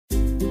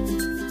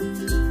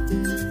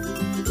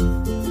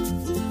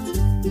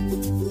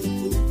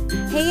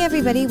Hey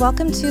everybody,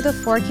 welcome to the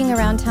Forking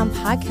Around Town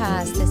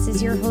podcast. This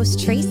is your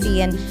host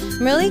Tracy, and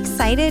I'm really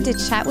excited to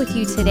chat with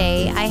you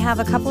today. I have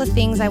a couple of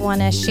things I want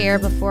to share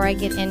before I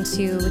get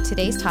into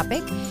today's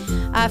topic.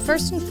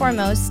 First and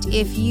foremost,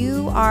 if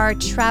you are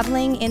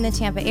traveling in the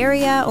Tampa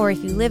area, or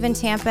if you live in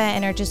Tampa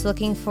and are just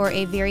looking for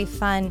a very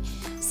fun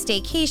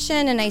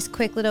staycation, a nice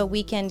quick little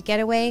weekend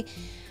getaway,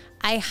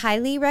 I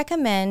highly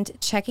recommend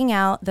checking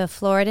out the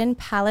Floridan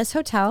Palace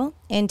Hotel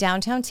in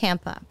downtown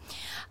Tampa.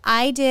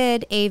 I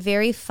did a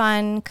very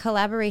fun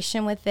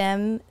collaboration with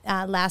them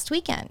last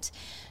weekend.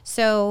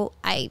 So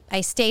I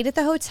stayed at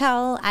the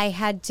hotel. I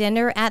had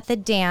dinner at the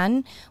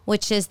Dan,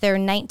 which is their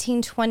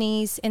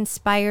 1920s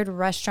inspired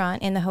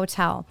restaurant in the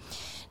hotel.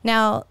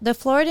 Now, the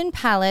Floridan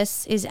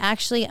Palace is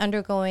actually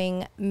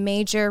undergoing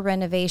major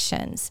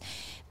renovations.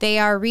 They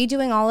are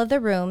redoing all of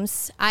the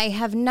rooms. I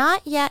have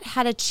not yet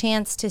had a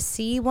chance to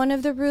see one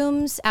of the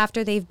rooms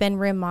after they've been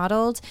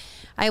remodeled.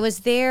 I was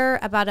there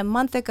about a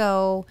month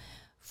ago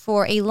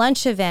for a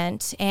lunch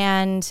event,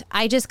 and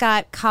I just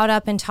got caught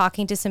up in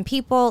talking to some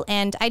people,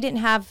 and I didn't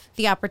have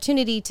the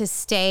opportunity to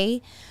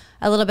stay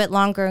a little bit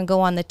longer and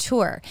go on the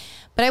tour.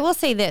 But I will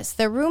say this,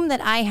 the room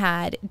that I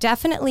had,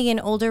 definitely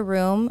an older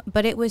room,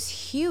 but it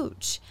was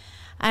huge.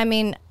 I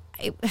mean,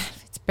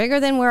 it's bigger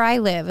than where I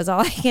live is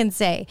all I can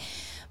say.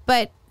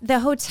 But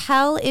the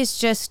hotel is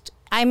just,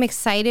 I'm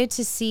excited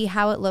to see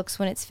how it looks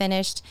when it's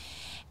finished.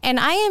 And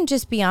I am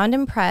just beyond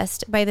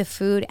impressed by the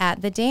food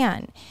at the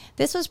Dan.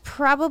 This was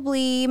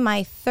probably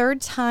my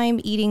third time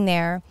eating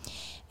there.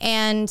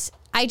 And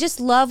I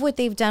just love what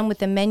they've done with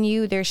the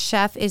menu. Their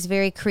chef is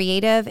very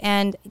creative.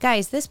 And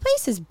guys, this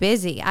place is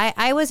busy.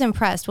 I was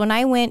impressed. When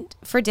I went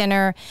for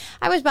dinner,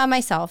 I was by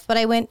myself, but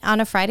I went on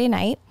a Friday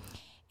night.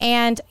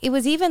 And it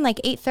was even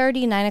like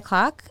 8:30, 9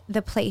 o'clock.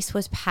 The place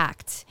was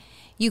packed.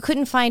 You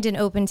couldn't find an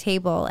open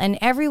table. And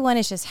everyone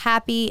is just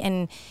happy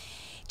and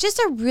just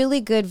a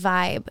really good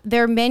vibe.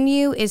 Their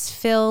menu is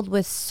filled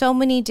with so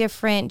many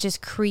different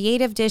just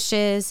creative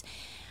dishes.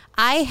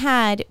 I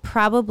had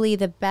probably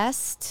the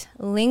best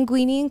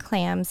linguine and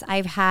clams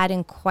I've had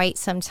in quite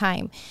some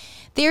time.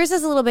 Theirs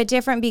is a little bit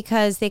different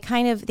because they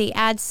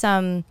add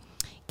some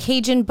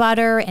Cajun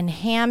butter and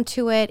ham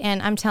to it.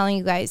 And I'm telling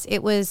you guys, it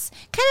was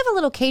kind of a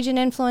little Cajun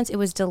influence. It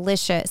was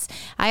delicious.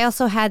 I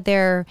also had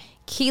their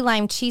key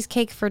lime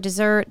cheesecake for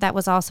dessert. That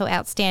was also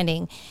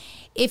outstanding.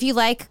 If you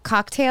like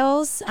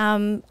cocktails,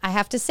 I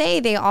have to say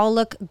they all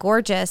look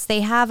gorgeous.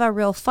 They have a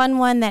real fun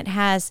one that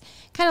has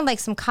kind of like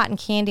some cotton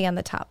candy on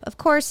the top. Of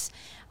course,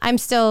 I'm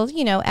still,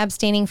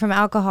 abstaining from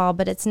alcohol,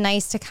 but it's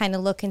nice to kind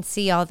of look and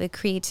see all the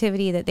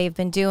creativity that they've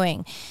been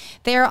doing.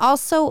 They're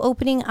also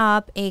opening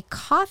up a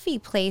coffee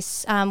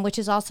place, which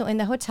is also in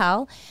the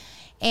hotel.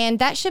 And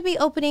that should be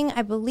opening,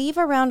 I believe,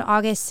 around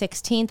August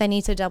 16th. I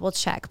need to double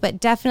check.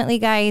 But definitely,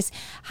 guys,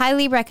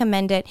 highly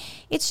recommend it.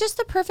 It's just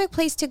the perfect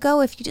place to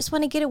go if you just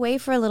want to get away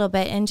for a little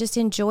bit and just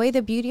enjoy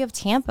the beauty of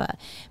Tampa. I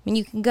mean,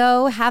 you can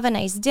go have a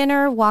nice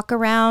dinner, walk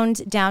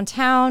around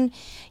downtown.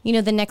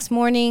 The next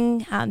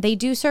morning, they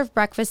do serve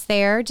breakfast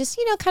there. Just,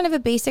 kind of a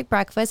basic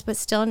breakfast, but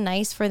still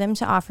nice for them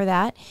to offer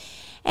that.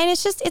 And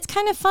it's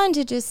kind of fun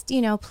to just,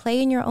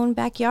 play in your own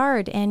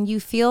backyard. And you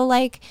feel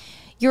like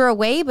you're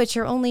away, but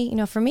you're only,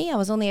 for me, I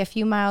was only a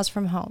few miles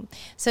from home.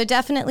 So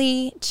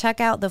definitely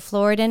check out the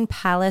Floridan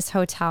Palace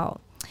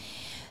Hotel.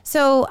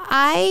 So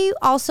I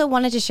also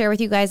wanted to share with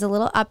you guys a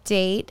little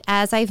update.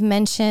 As I've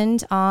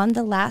mentioned on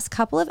the last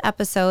couple of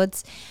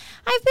episodes,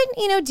 I've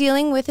been,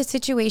 dealing with a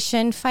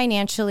situation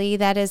financially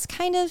that is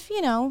kind of,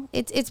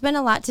 it's been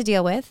a lot to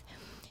deal with.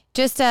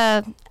 Just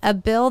a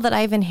bill that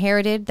I've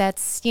inherited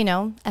that's,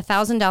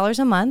 $1,000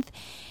 a month.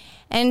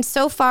 And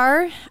so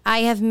far,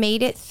 I have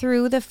made it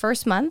through the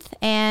first month,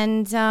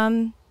 and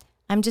I'm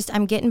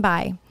getting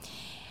by.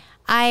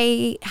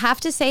 I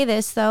have to say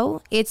this,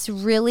 though. It's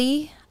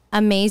really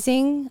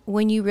amazing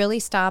when you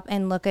really stop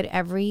and look at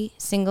every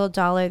single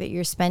dollar that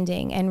you're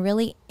spending and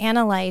really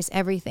analyze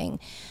everything.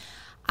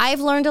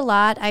 I've learned a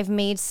lot. I've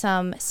made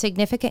some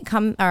significant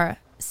I'm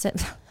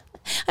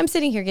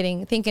sitting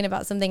here thinking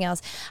about something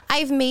else.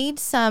 I've made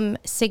some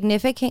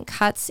significant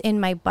cuts in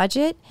my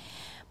budget.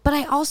 But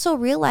I also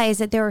realized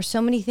that there are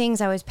so many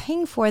things I was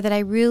paying for that I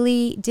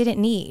really didn't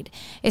need,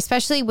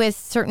 especially with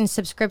certain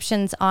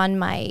subscriptions on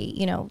my,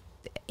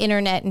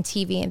 internet and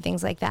TV and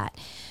things like that.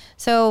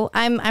 So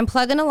I'm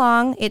plugging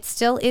along. It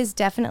still is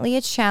definitely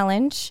a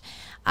challenge.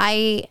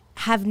 I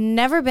have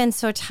never been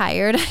so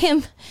tired.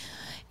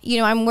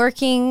 I'm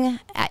working,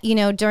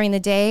 during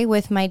the day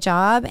with my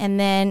job, and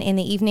then in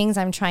the evenings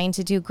I'm trying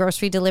to do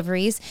grocery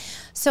deliveries.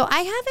 So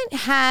I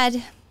haven't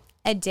had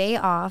a day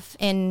off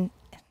in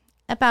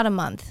about a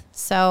month.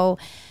 So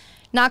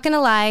not going to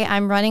lie,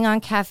 I'm running on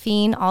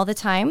caffeine all the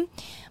time,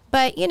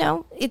 but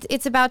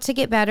it's about to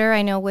get better.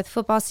 I know with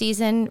football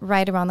season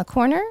right around the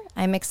corner,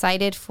 I'm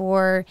excited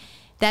for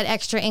that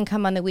extra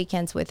income on the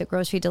weekends with the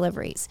grocery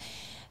deliveries.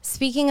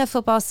 Speaking of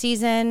football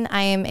season,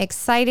 I am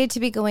excited to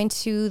be going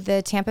to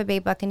the Tampa Bay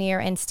Buccaneer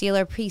and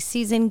Steeler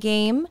preseason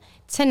game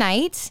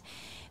tonight.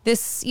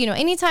 this,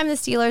 anytime the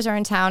Steelers are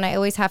in town, I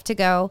always have to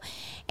go.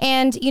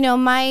 And,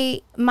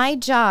 my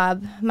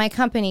job, my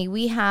company,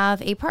 we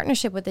have a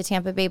partnership with the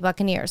Tampa Bay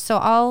Buccaneers. So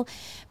I'll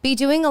be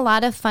doing a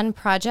lot of fun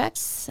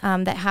projects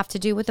that have to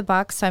do with the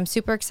Bucs. So I'm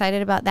super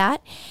excited about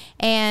that.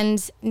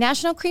 And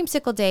National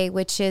Creamsicle Day,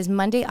 which is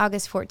Monday,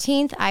 August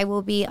 14th, I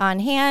will be on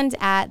hand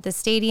at the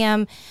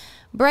stadium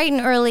bright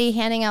and early,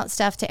 handing out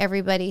stuff to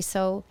everybody.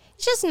 So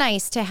it's just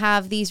nice to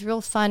have these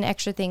real fun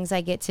extra things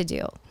I get to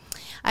do.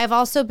 I've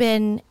also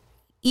been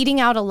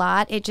eating out a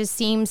lot. It just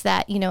seems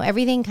that,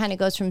 everything kind of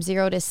goes from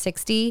 0 to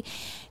 60.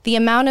 The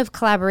amount of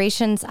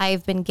collaborations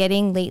I've been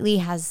getting lately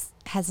has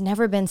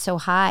never been so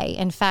high.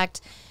 In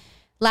fact,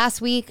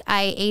 last week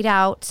I ate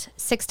out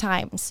 6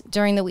 times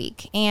during the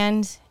week.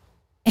 And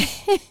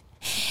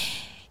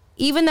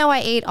even though I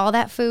ate all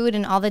that food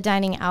and all the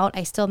dining out,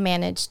 I still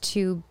managed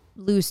to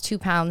lose 2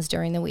 pounds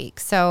during the week.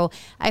 So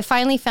I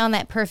finally found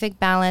that perfect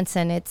balance,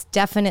 and it's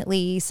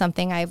definitely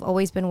something I've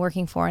always been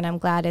working for, and I'm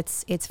glad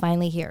it's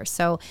finally here.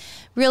 So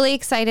really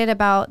excited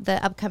about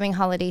the upcoming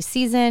holiday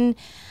season.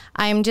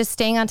 I'm just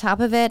staying on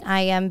top of it. I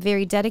am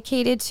very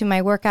dedicated to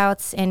my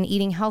workouts and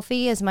eating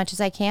healthy as much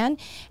as I can.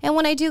 And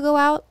when I do go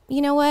out,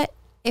 you know what?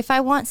 If I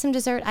want some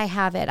dessert, I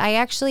have it. I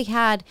actually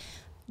had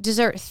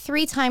dessert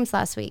 3 times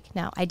last week.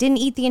 Now, I didn't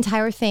eat the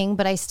entire thing,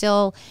 but I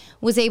still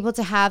was able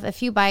to have a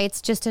few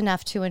bites, just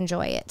enough to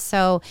enjoy it.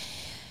 So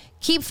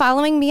keep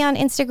following me on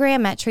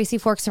Instagram at Tracy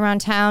Forks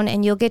Around Town,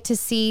 and you'll get to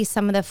see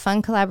some of the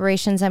fun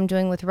collaborations I'm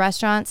doing with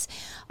restaurants.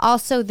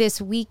 Also, this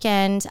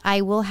weekend,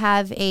 I will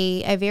have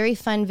a very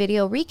fun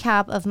video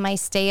recap of my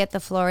stay at the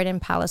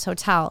Floridan Palace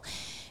Hotel.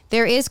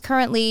 There is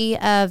currently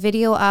a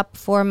video up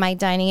for my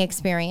dining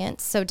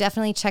experience, so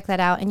definitely check that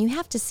out. And you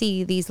have to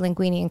see these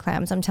linguine and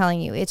clams. I'm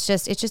telling you, it's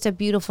just a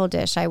beautiful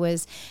dish. I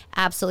was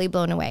absolutely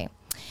blown away.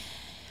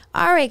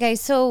 All right, guys.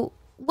 So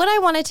what I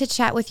wanted to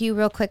chat with you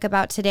real quick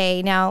about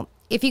today. Now,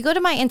 if you go to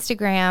my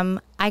Instagram,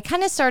 I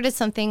kind of started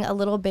something a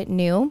little bit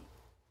new.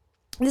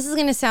 This is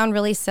going to sound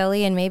really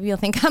silly, and maybe you'll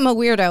think I'm a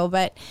weirdo,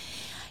 but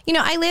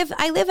I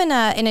live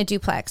in a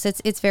duplex.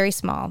 It's very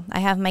small. I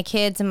have my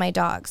kids and my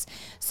dogs.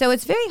 So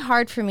it's very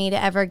hard for me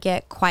to ever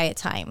get quiet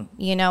time.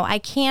 I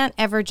can't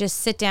ever just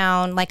sit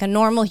down like a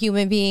normal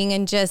human being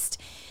and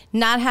just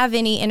not have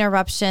any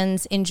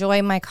interruptions,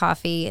 enjoy my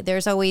coffee.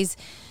 There's always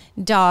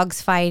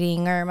dogs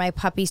fighting or my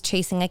puppy's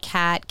chasing a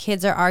cat,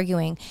 kids are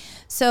arguing.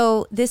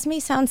 So this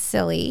may sound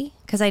silly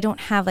because I don't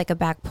have like a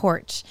back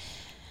porch,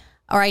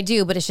 or I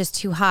do, but it's just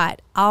too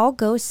hot. I'll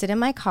go sit in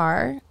my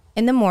car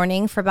in the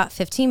morning for about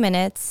 15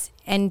 minutes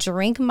and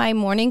drink my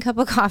morning cup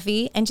of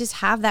coffee and just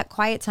have that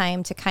quiet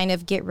time to kind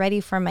of get ready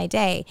for my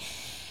day.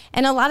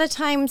 And a lot of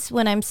times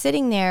when I'm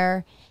sitting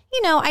there,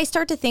 I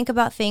start to think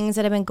about things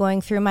that have been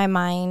going through my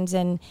mind,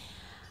 and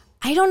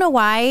I don't know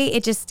why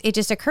it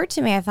just occurred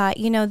to me. I thought,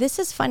 this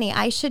is funny.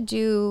 I should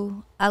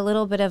do a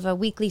little bit of a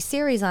weekly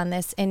series on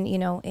this, and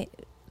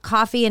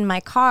coffee in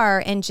my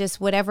car and just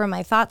whatever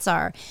my thoughts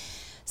are.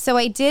 So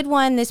I did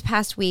one this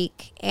past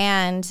week,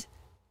 and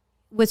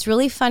what's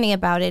really funny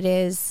about it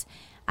is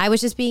I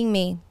was just being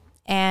me,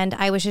 and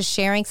I was just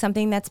sharing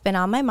something that's been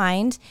on my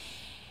mind.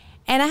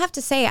 And I have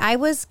to say, I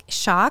was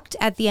shocked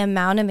at the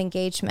amount of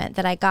engagement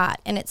that I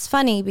got. And it's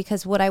funny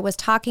because what I was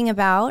talking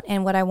about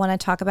and what I want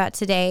to talk about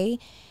today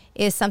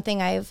is something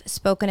I've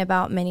spoken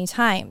about many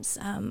times.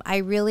 I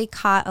really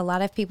caught a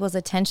lot of people's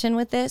attention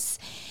with this.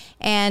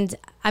 And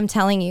I'm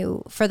telling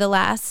you, for the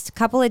last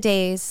couple of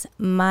days,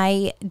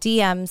 my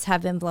DMs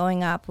have been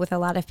blowing up with a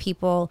lot of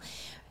people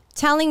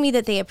telling me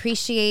that they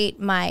appreciate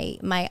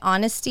my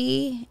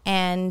honesty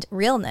and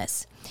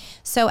realness.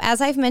 So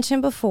as I've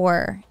mentioned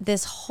before,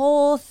 this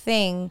whole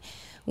thing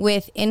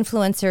with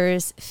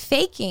influencers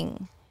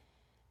faking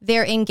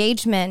their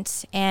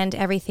engagement and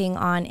everything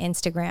on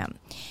Instagram.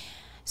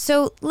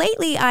 So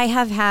lately I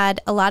have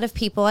had a lot of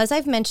people, as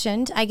I've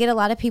mentioned, I get a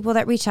lot of people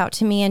that reach out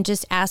to me and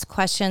just ask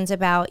questions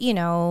about,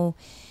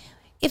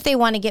 if they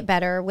want to get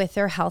better with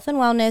their health and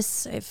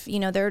wellness, if,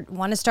 they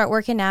want to start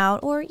working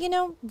out, or,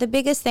 the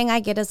biggest thing I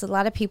get is a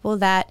lot of people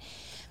that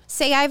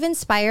say I've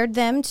inspired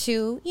them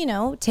to,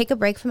 take a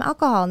break from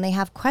alcohol, and they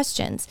have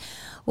questions.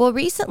 Well,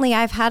 recently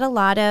I've had a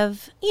lot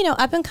of,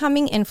 up and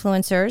coming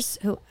influencers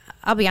who,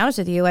 I'll be honest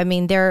with you,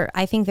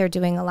 I think they're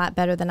doing a lot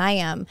better than I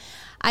am.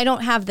 I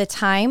don't have the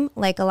time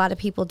like a lot of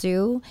people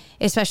do,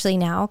 especially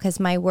now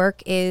because my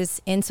work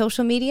is in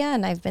social media,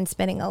 and I've been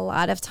spending a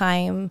lot of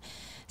time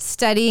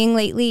studying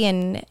lately,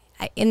 and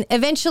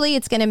eventually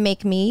it's going to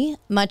make me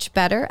much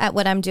better at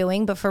what I'm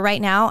doing. But for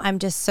right now, I'm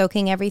just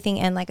soaking everything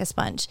in like a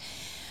sponge.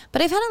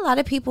 But I've had a lot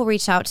of people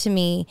reach out to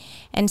me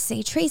and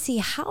say, Tracy,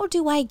 how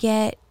do I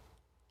get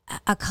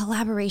a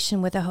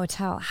collaboration with a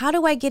hotel? How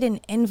do I get an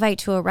invite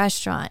to a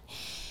restaurant?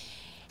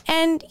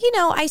 And,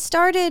 I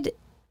started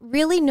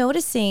really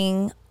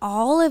noticing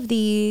all of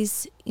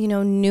these,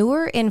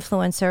 newer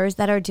influencers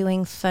that are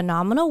doing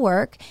phenomenal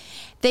work.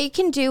 They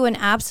can do an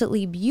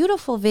absolutely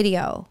beautiful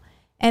video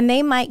and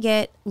they might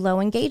get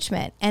low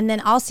engagement. And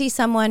then I'll see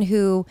someone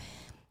who,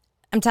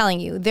 I'm telling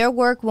you, their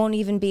work won't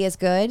even be as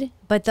good,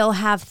 but they'll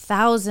have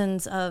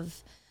thousands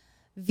of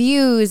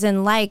views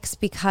and likes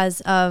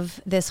because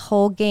of this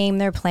whole game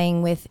they're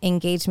playing with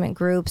engagement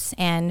groups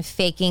and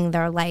faking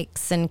their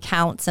likes and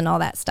counts and all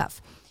that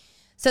stuff.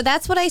 So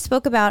that's what I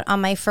spoke about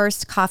on my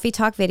first Coffee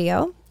Talk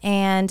video.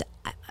 And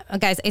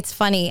guys, it's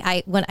funny.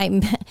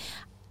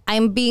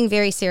 I'm being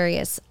very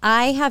serious.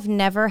 I have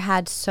never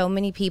had so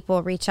many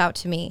people reach out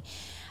to me.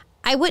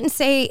 I wouldn't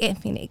say,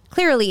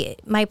 clearly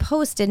my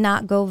post did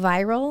not go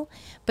viral,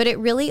 but it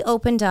really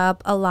opened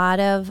up a lot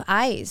of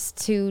eyes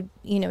to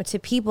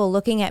people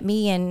looking at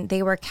me, and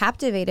they were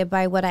captivated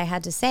by what I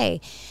had to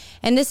say.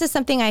 And this is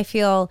something I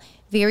feel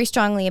very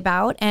strongly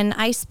about. And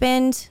I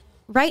spend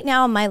right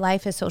now, my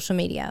life is social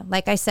media.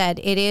 Like I said,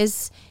 it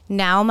is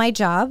now my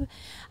job.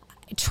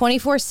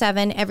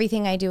 24/7,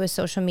 everything I do is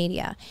social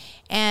media.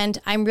 And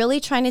I'm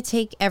really trying to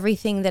take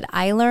everything that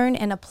I learn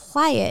and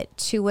apply it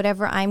to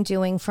whatever I'm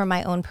doing for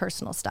my own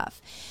personal stuff.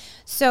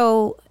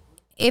 So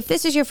if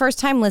this is your first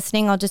time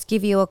listening, I'll just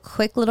give you a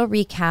quick little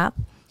recap.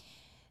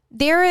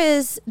 There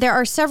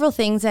are several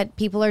things that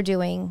people are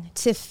doing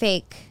to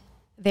fake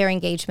their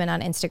engagement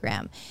on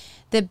Instagram.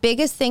 The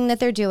biggest thing that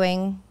they're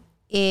doing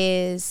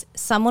is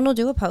someone will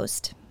do a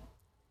post.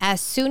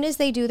 As soon as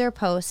they do their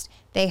post,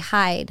 they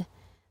hide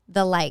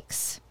the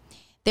likes.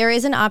 There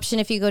is an option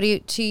if you go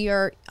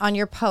on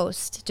your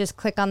post, just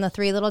click on the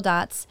 3 little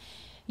dots.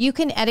 You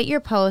can edit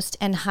your post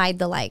and hide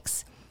the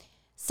likes.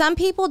 Some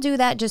people do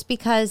that just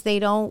because they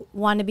don't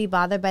want to be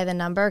bothered by the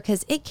number,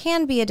 because it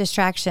can be a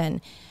distraction.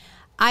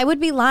 I would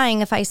be lying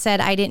if I said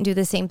I didn't do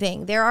the same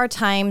thing. There are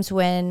times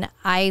when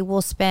I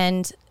will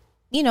spend,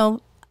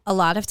 a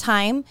lot of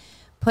time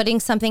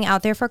putting something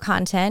out there for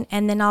content,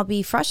 and then I'll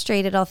be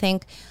frustrated. I'll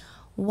think,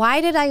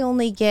 why did I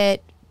only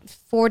get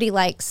 40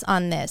 likes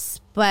on this,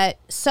 but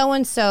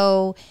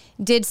so-and-so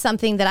did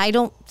something that I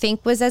don't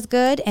think was as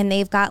good and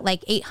they've got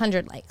like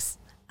 800 likes.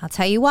 I'll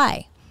tell you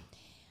why.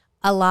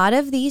 A lot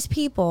of these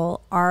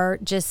people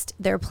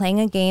they're playing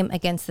a game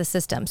against the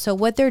system. So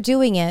what they're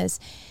doing is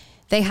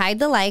they hide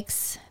the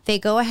likes, they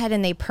go ahead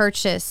and they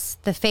purchase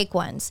the fake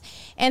ones.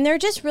 And they're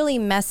just really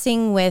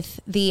messing with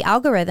the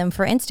algorithm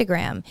for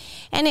Instagram.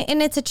 And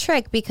it's a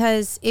trick,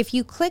 because if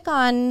you click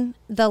on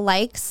the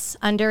likes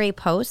under a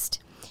post,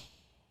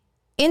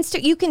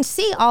 you can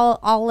see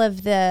all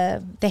of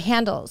the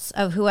handles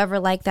of whoever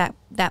liked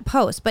that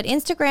post. But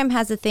Instagram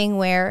has a thing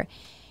where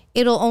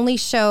it'll only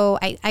show,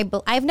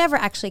 I've never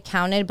actually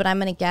counted, but I'm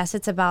going to guess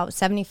it's about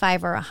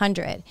 75 or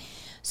 100.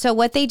 So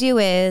what they do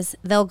is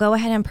they'll go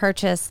ahead and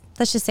purchase,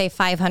 let's just say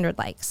 500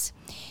 likes.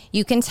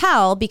 You can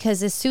tell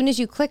because as soon as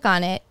you click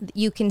on it,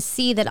 you can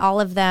see that all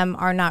of them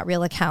are not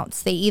real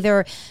accounts. They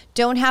either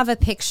don't have a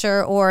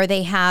picture, or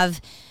they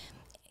have,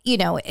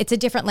 it's a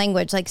different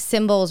language, like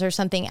symbols or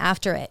something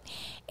after it.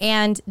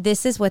 And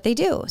this is what they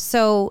do.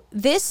 So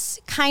this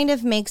kind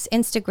of makes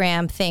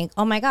Instagram think,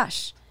 oh my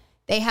gosh,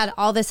 they had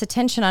all this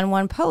attention on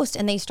one post,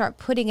 and they start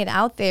putting it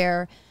out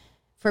there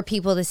for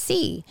people to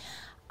see.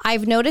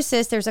 I've noticed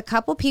this. There's a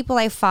couple people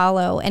I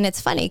follow, and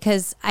it's funny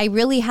because I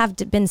really have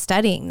been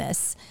studying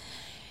this.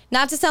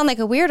 Not to sound like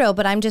a weirdo,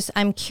 but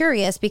I'm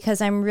curious,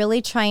 because I'm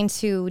really trying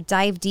to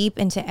dive deep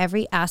into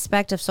every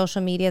aspect of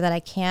social media that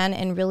I can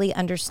and really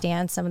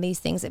understand some of these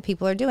things that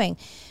people are doing.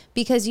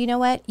 Because you know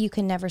what? You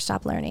can never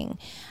stop learning.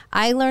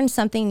 I learn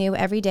something new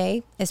every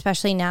day,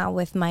 especially now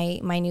with my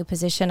new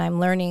position.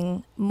 I'm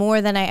learning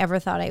more than I ever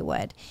thought I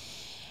would.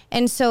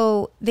 And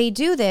so they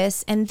do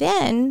this, and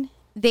then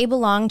they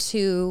belong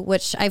to,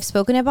 which I've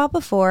spoken about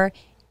before,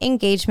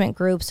 engagement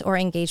groups or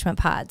engagement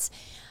pods.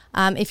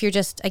 If you're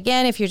just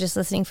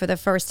listening for the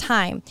first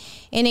time,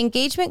 an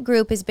engagement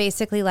group is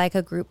basically like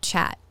a group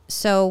chat.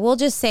 So we'll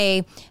just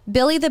say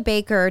Billy the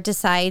baker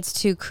decides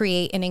to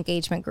create an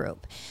engagement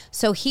group.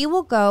 So he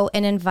will go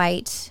and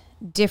invite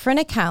different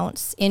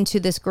accounts into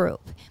this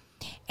group.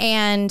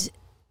 And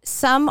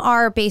some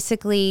are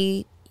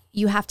basically,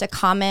 you have to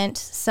comment.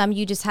 Some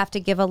you just have to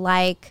give a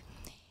like,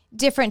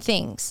 different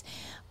things.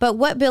 But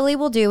what Billy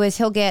will do is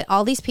he'll get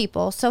all these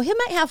people. So he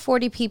might have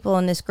 40 people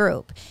in this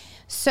group.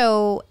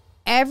 So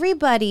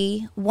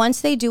everybody,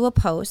 once they do a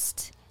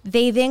post,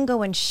 they then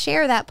go and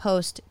share that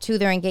post to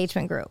their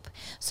engagement group.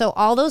 So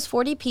all those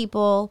 40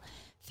 people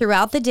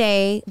throughout the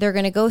day, they're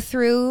going to go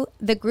through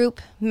the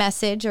group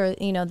message or,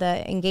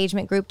 the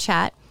engagement group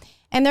chat,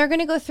 and they're going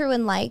to go through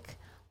and like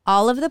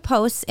all of the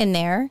posts in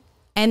there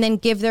and then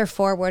give their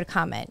forward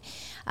comment.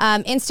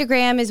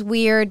 Instagram is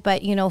weird,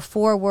 but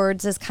 4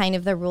 words is kind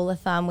of the rule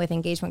of thumb with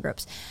engagement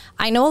groups.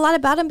 I know a lot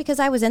about them because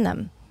I was in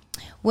them.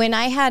 When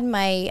I had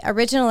my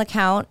original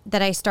account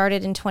that I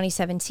started in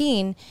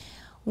 2017,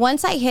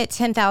 once I hit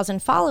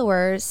 10,000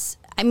 followers,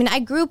 I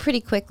grew pretty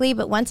quickly,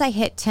 but once I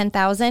hit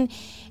 10,000,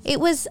 it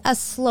was a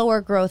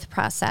slower growth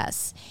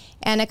process.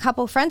 And a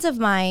couple friends of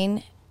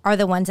mine are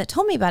the ones that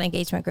told me about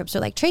engagement groups.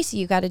 They're like, Tracy,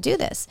 you got to do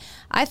this.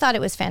 I thought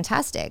it was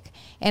fantastic.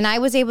 And I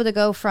was able to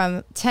go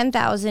from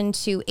 10,000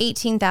 to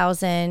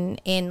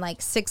 18,000 in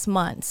like 6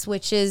 months,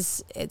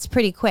 it's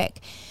pretty quick.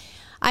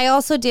 I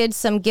also did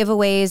some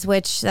giveaways,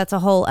 which that's a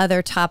whole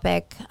other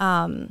topic.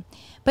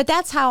 But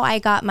that's how I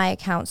got my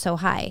account so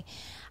high.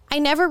 I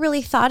never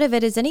really thought of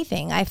it as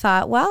anything. I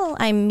thought, well,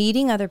 I'm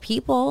meeting other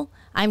people.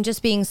 I'm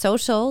just being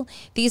social.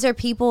 These are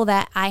people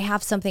that I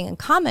have something in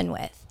common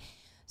with.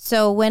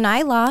 So when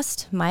I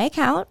lost my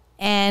account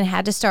and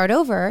had to start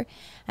over,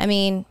 I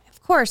mean,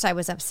 of course I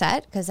was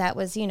upset because that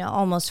was,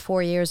 almost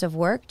 4 years of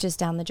work just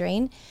down the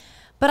drain.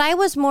 But I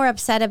was more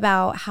upset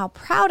about how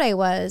proud I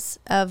was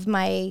of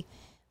my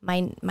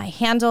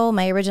handle,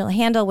 my original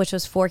handle, which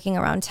was Forking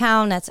Around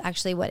Town. That's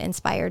actually what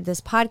inspired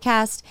this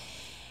podcast.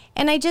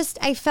 And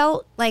I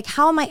felt like,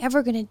 how am I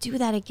ever going to do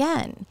that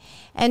again?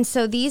 And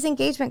so these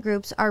engagement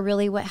groups are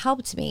really what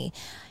helped me,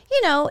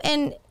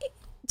 and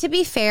to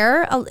be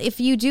fair, if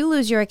you do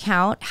lose your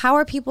account, how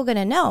are people going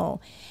to know?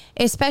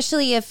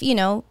 Especially if,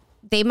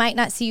 they might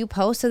not see you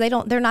post, so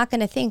they're not going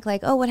to think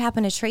like, oh, what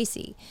happened to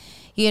Tracy?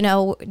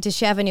 Does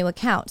she have a new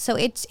account? So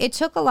it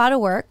took a lot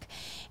of work.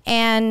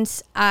 And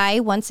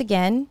I, once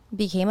again,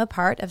 became a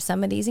part of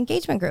some of these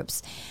engagement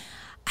groups.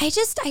 I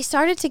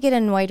started to get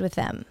annoyed with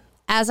them.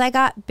 As I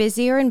got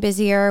busier and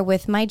busier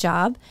with my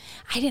job,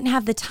 I didn't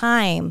have the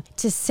time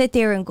to sit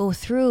there and go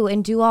through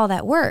and do all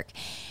that work.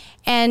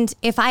 And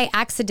if I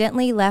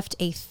accidentally left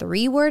a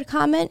 3-word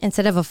comment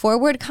instead of a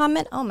 4-word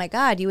comment, oh my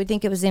God, you would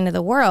think it was the end of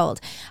the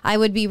world. I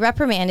would be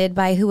reprimanded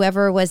by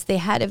whoever was the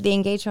head of the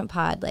engagement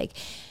pod. Like,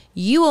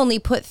 you only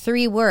put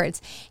 3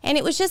 words. And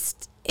it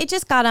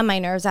just got on my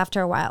nerves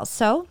after a while.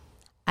 So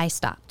I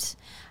stopped.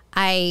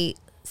 I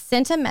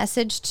sent a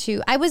message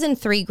I was in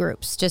 3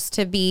 groups, just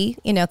to be,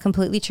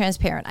 completely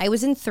transparent. I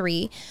was in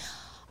 3.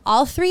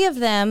 All 3 of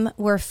them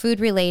were food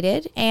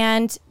related.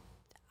 And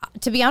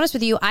to be honest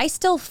with you, I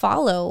still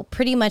follow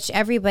pretty much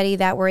everybody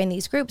that were in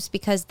these groups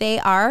because they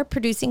are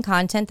producing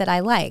content that I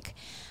like.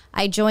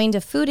 I joined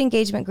a food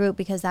engagement group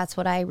because that's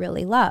what I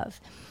really love.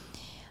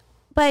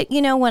 But,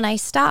 when I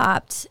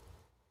stopped,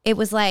 it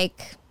was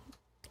like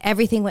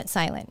everything went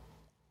silent.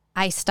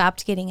 I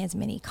stopped getting as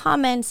many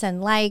comments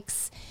and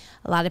likes.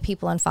 A lot of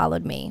people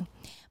unfollowed me.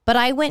 But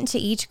I went to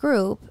each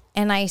group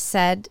and I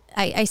said,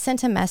 I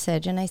sent a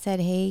message and I said,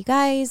 hey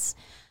guys,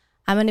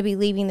 I'm going to be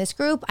leaving this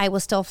group. I will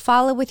still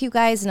follow with you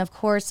guys. And of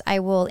course, I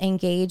will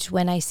engage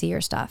when I see your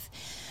stuff.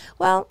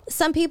 Well,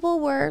 some people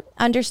were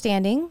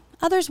understanding.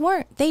 Others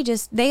weren't.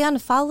 They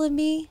unfollowed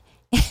me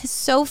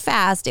so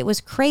fast. It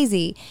was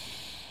crazy.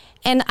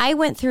 And I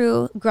went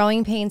through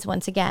growing pains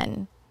once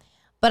again.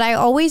 But I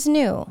always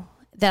knew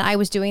that I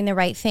was doing the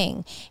right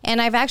thing.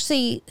 And I've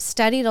actually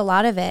studied a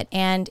lot of it.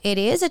 And it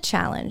is a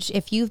challenge.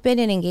 If you've been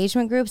in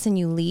engagement groups and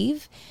you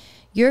leave,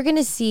 you're going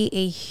to see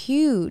a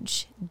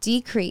huge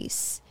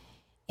decrease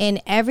in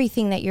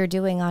everything that you're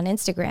doing on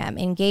Instagram,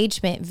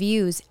 engagement,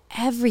 views,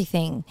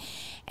 everything.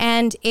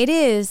 And it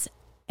is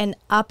an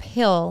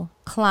uphill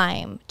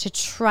climb to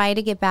try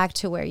to get back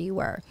to where you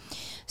were.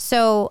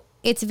 So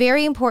it's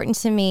very important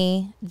to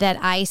me that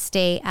I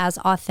stay as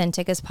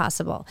authentic as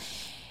possible.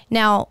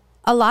 Now,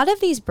 a lot of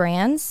these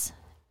brands,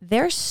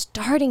 they're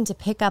starting to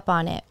pick up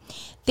on it.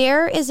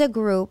 There is a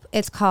group,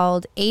 it's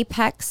called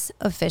Apex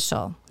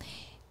Official.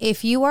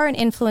 If you are an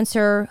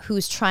influencer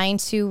who's trying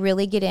to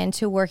really get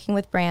into working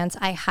with brands,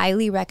 I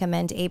highly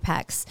recommend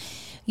Apex.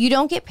 You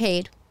don't get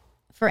paid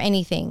for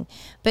anything,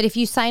 but if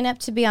you sign up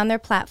to be on their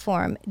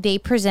platform, they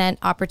present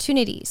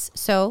opportunities.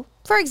 So,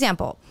 for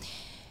example,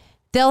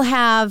 they'll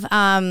have,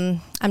 I'm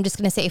just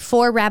going to say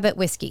 4 Rabbit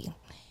Whiskey.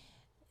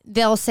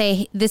 They'll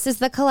say, this is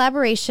the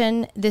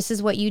collaboration, this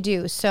is what you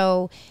do.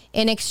 So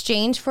in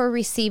exchange for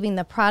receiving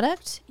the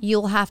product,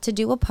 you'll have to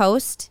do a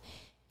post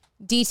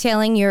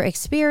detailing your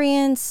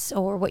experience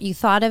or what you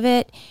thought of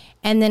it.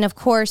 And then, of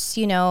course,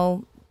 you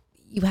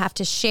have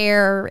to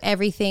share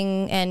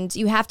everything and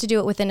you have to do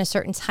it within a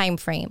certain time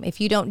frame.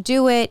 If you don't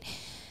do it,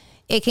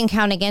 it can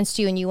count against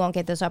you and you won't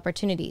get those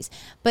opportunities.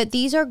 But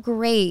these are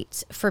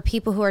great for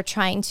people who are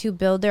trying to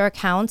build their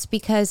accounts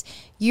because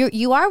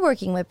you are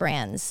working with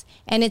brands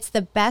and it's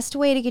the best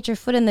way to get your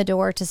foot in the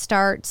door to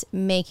start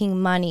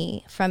making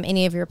money from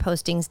any of your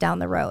postings down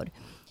the road.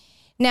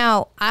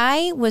 Now,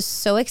 I was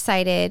so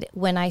excited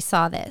when I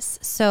saw this.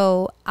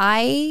 So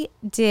I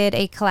did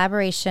a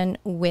collaboration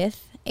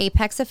with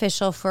Apex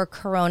Official for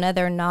Corona,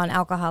 their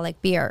non-alcoholic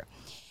beer.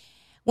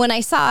 When I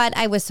saw it,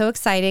 I was so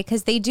excited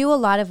because they do a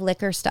lot of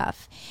liquor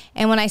stuff.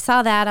 And when I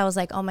saw that, I was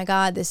like, oh my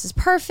God, this is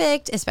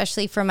perfect,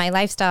 especially for my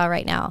lifestyle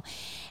right now.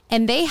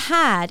 And they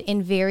had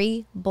in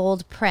very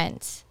bold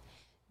print,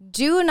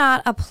 do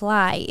not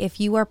apply if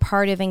you are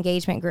part of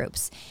engagement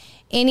groups.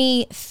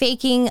 Any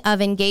faking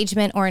of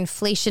engagement or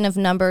inflation of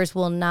numbers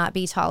will not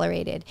be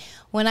tolerated.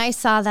 When I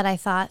saw that, I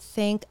thought,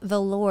 thank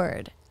the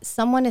Lord.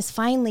 Someone is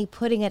finally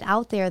putting it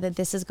out there that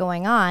this is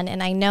going on.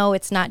 And I know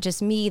it's not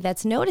just me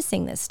that's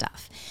noticing this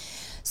stuff.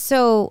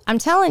 So I'm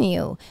telling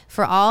you,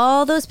 for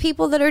all those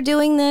people that are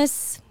doing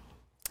this,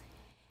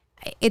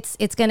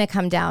 it's going to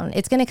come down.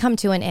 It's going to come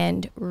to an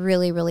end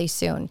really, really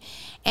soon.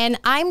 And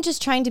I'm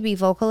just trying to be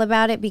vocal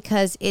about it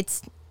because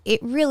it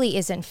really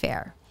isn't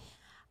fair.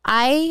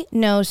 I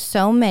know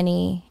so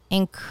many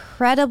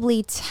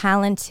incredibly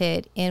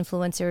talented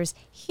influencers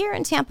here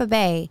in Tampa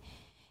Bay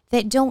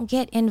that don't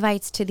get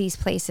invites to these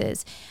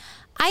places.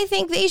 I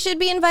think they should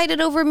be invited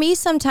over me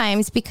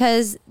sometimes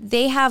because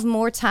they have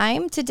more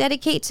time to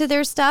dedicate to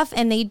their stuff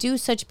and they do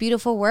such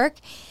beautiful work.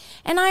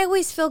 And I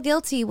always feel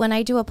guilty when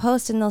I do a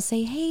post and they'll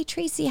say, hey,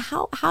 Tracy,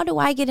 how do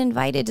I get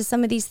invited to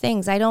some of these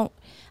things? I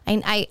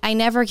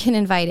never get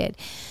invited.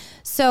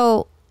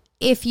 So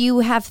if you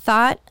have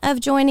thought of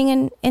joining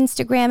an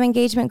Instagram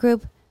engagement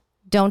group,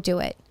 don't do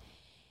it.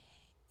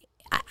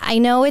 I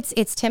know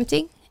it's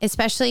tempting,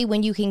 especially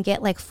when you can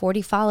get like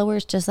 40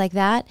 followers just like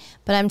that.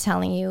 But I'm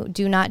telling you,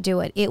 do not do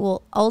it. It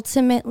will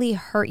ultimately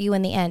hurt you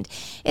in the end.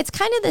 It's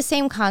kind of the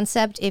same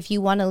concept if you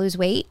want to lose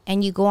weight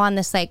and you go on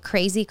this like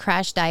crazy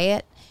crash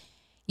diet,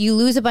 you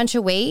lose a bunch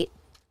of weight.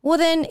 Well,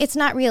 then it's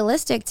not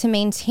realistic to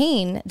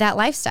maintain that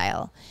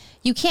lifestyle.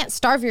 You can't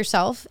starve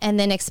yourself and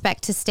then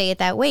expect to stay at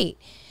that weight.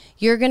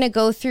 You're going to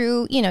go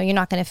through, you're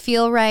not going to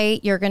feel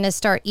right. You're going to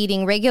start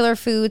eating regular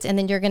foods and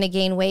then you're going to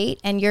gain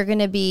weight and you're going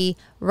to be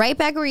right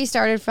back where you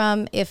started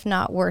from, if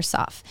not worse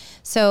off.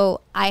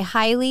 So I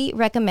highly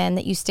recommend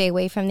that you stay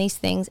away from these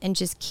things and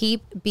just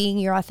keep being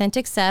your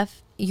authentic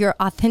self,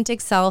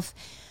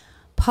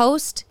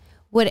 Post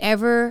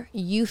whatever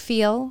you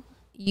feel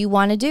you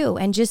want to do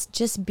and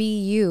just be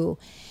you.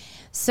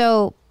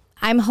 So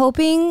I'm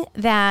hoping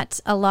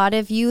that a lot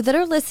of you that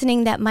are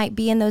listening that might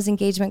be in those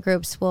engagement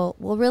groups will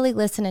really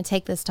listen and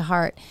take this to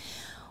heart.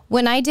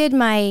 When I did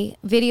my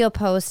video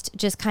post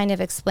just kind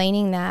of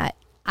explaining that,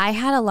 I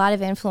had a lot of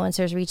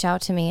influencers reach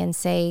out to me and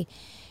say,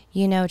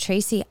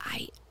 Tracy,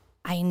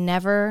 I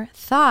never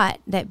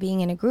thought that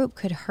being in a group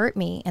could hurt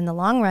me in the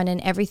long run,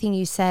 and everything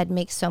you said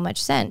makes so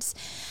much sense.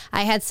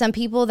 I had some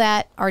people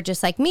that are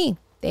just like me.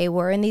 They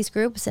were in these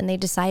groups and they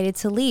decided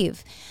to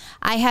leave.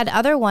 I had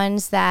other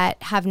ones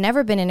that have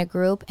never been in a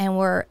group and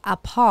were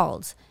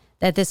appalled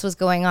that this was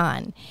going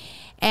on.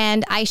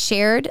 And I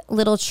shared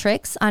little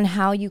tricks on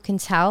how you can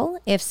tell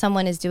if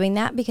someone is doing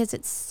that because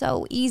it's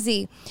so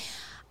easy.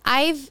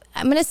 I'm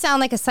going to sound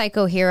like a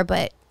psycho here,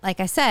 but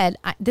like I said,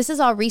 this is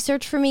all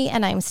research for me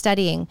and I'm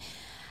studying.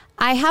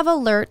 I have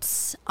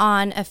alerts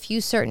on a few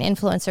certain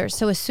influencers.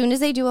 So as soon as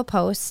they do a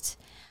post,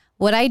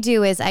 what I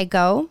do is I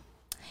go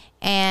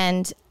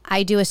and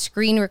I do a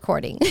screen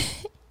recording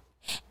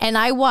and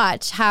I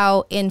watch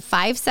how in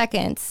 5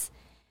 seconds,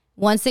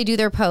 once they do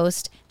their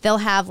post, they'll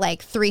have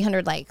like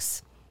 300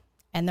 likes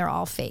and they're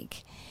all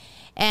fake.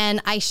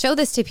 And I show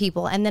this to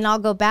people and then I'll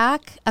go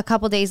back a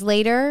couple days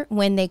later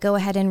when they go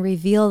ahead and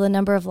reveal the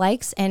number of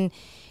likes and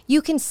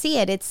you can see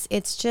it.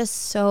 It's just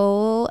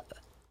so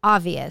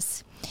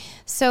obvious.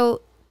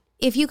 So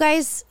if you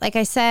guys, like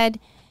I said,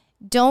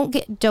 don't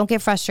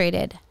get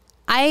frustrated.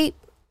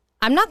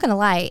 I'm not going to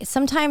lie.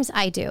 Sometimes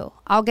I do.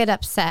 I'll get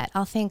upset.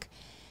 I'll think,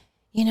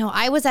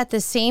 I was at the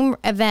same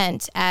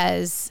event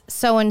as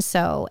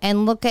so-and-so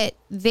and look at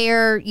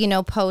their,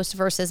 post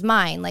versus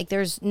mine. Like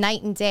there's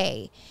night and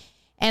day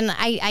and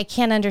I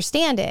can't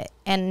understand it.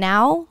 And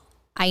now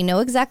I know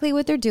exactly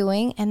what they're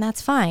doing and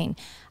that's fine.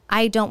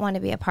 I don't want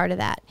to be a part of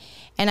that.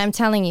 And I'm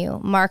telling you,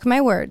 mark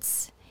my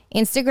words,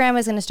 Instagram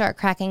is going to start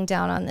cracking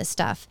down on this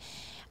stuff.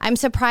 I'm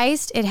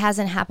surprised it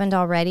hasn't happened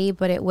already,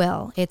 but it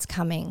will. It's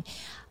coming.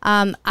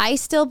 I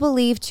still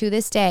believe to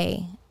this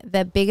day,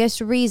 the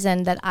biggest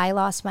reason that I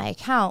lost my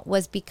account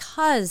was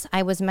because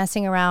I was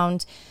messing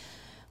around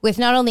with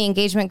not only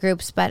engagement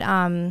groups, but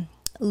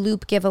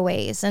loop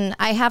giveaways. And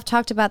I have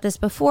talked about this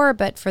before,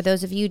 but for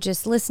those of you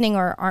just listening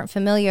or aren't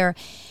familiar,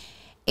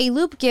 a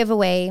loop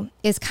giveaway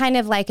is kind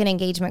of like an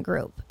engagement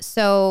group.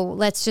 So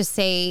let's just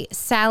say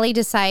Sally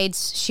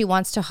decides she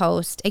wants to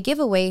host a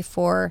giveaway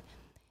for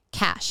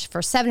cash for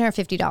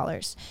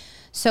 $750.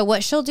 So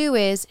what she'll do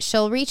is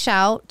she'll reach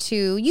out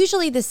to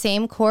usually the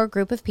same core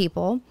group of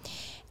people.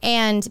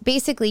 And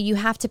basically you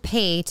have to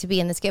pay to be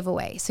in this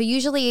giveaway. So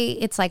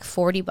usually it's like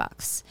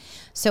 $40.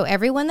 So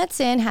everyone that's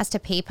in has to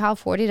PayPal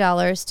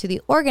 $40 to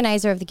the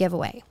organizer of the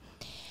giveaway.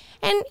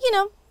 And,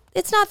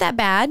 it's not that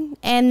bad.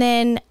 And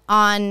then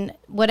on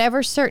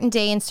whatever certain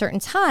day and certain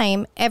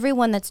time,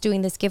 everyone that's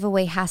doing this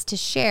giveaway has to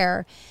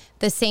share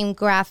the same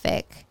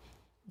graphic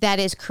that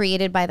is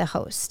created by the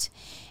host.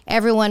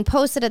 Everyone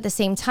posts it at the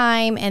same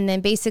time. And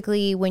then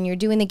basically when you're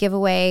doing the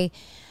giveaway,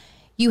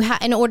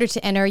 in order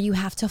to enter, you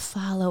have to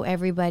follow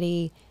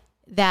everybody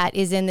that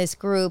is in this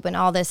group and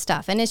all this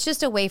stuff. And it's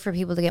just a way for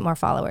people to get more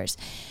followers.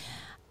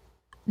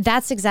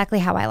 That's exactly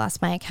how I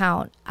lost my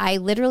account. I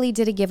literally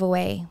did a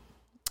giveaway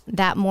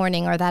that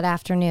morning or that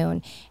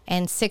afternoon,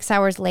 and 6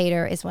 hours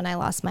later is when I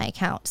lost my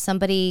account.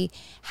 Somebody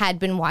had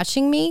been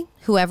watching me,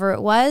 whoever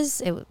it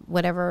was,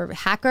 whatever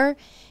hacker.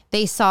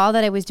 They saw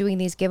that I was doing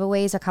these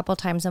giveaways a couple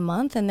times a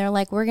month, and they're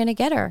like, we're going to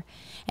get her.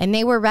 And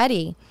they were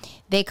ready.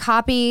 They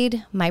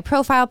copied my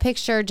profile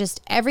picture, just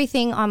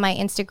everything on my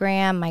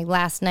Instagram, my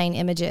last 9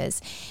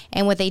 images.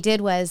 And what they did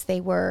was they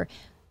were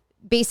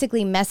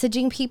basically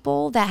messaging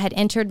people that had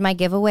entered my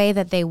giveaway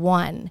that they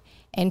won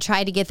and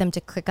tried to get them to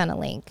click on a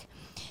link.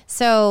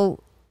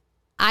 So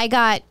I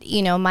got,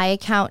 my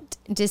account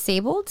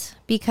disabled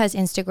because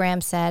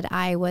Instagram said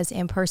I was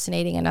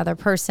impersonating another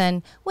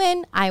person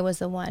when I was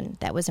the one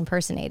that was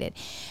impersonated.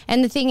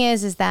 And the thing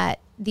is that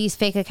these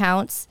fake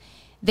accounts,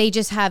 They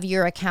just have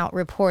your account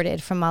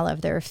reported from all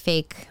of their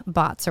fake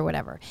bots or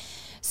whatever.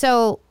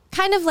 So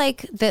kind of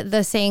like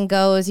the saying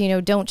goes,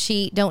 don't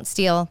cheat, don't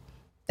steal.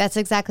 That's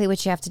exactly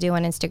what you have to do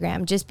on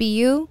Instagram. Just be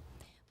you,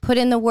 put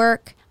in the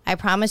work. I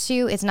promise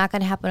you it's not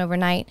going to happen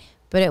overnight,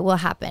 but it will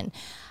happen.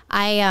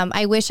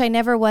 I wish I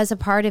never was a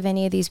part of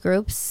any of these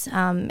groups,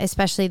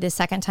 especially the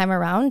second time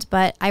around,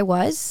 but I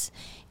was,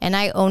 and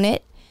I own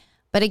it.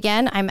 But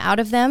again, I'm out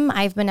of them.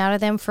 I've been out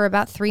of them for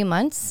about 3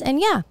 months.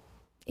 And yeah,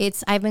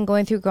 I've been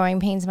going through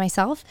growing pains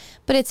myself,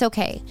 but it's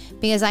okay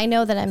because I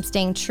know that I'm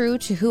staying true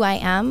to who I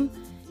am,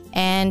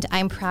 and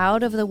I'm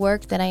proud of the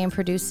work that I am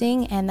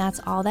producing, and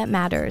that's all that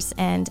matters.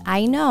 And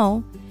I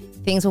know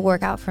things will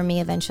work out for me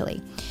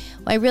eventually.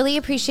 Well, I really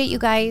appreciate you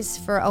guys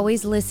for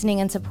always listening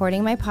and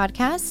supporting my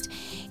podcast.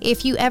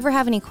 If you ever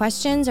have any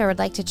questions or would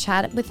like to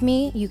chat with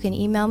me, you can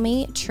email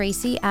me,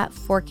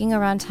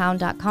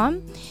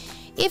 tracy@forkingaroundtown.com.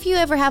 If you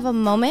ever have a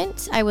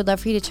moment, I would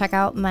love for you to check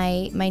out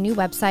my new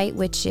website,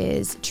 which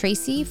is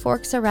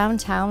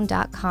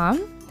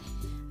tracyforksaroundtown.com.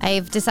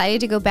 I've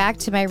decided to go back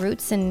to my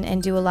roots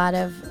and do a lot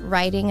of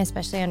writing,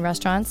 especially on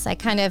restaurants. I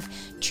kind of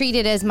treat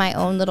it as my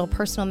own little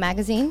personal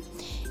magazine.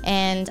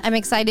 And I'm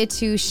excited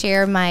to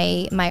share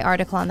my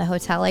article on the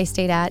hotel I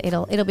stayed at.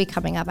 It'll be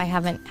coming up. I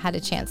haven't had a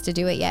chance to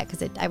do it yet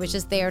because I was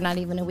just there not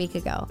even a week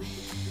ago.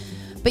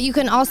 But you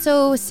can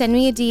also send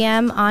me a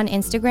DM on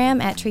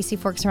Instagram at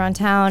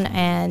tracyforksaroundtown,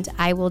 and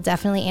I will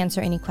definitely answer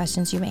any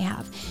questions you may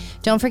have.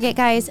 Don't forget,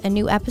 guys, a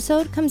new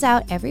episode comes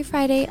out every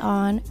Friday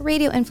on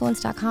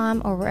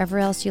radioinfluence.com or wherever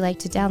else you like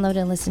to download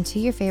and listen to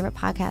your favorite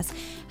podcast.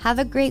 Have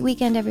a great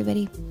weekend,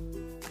 everybody.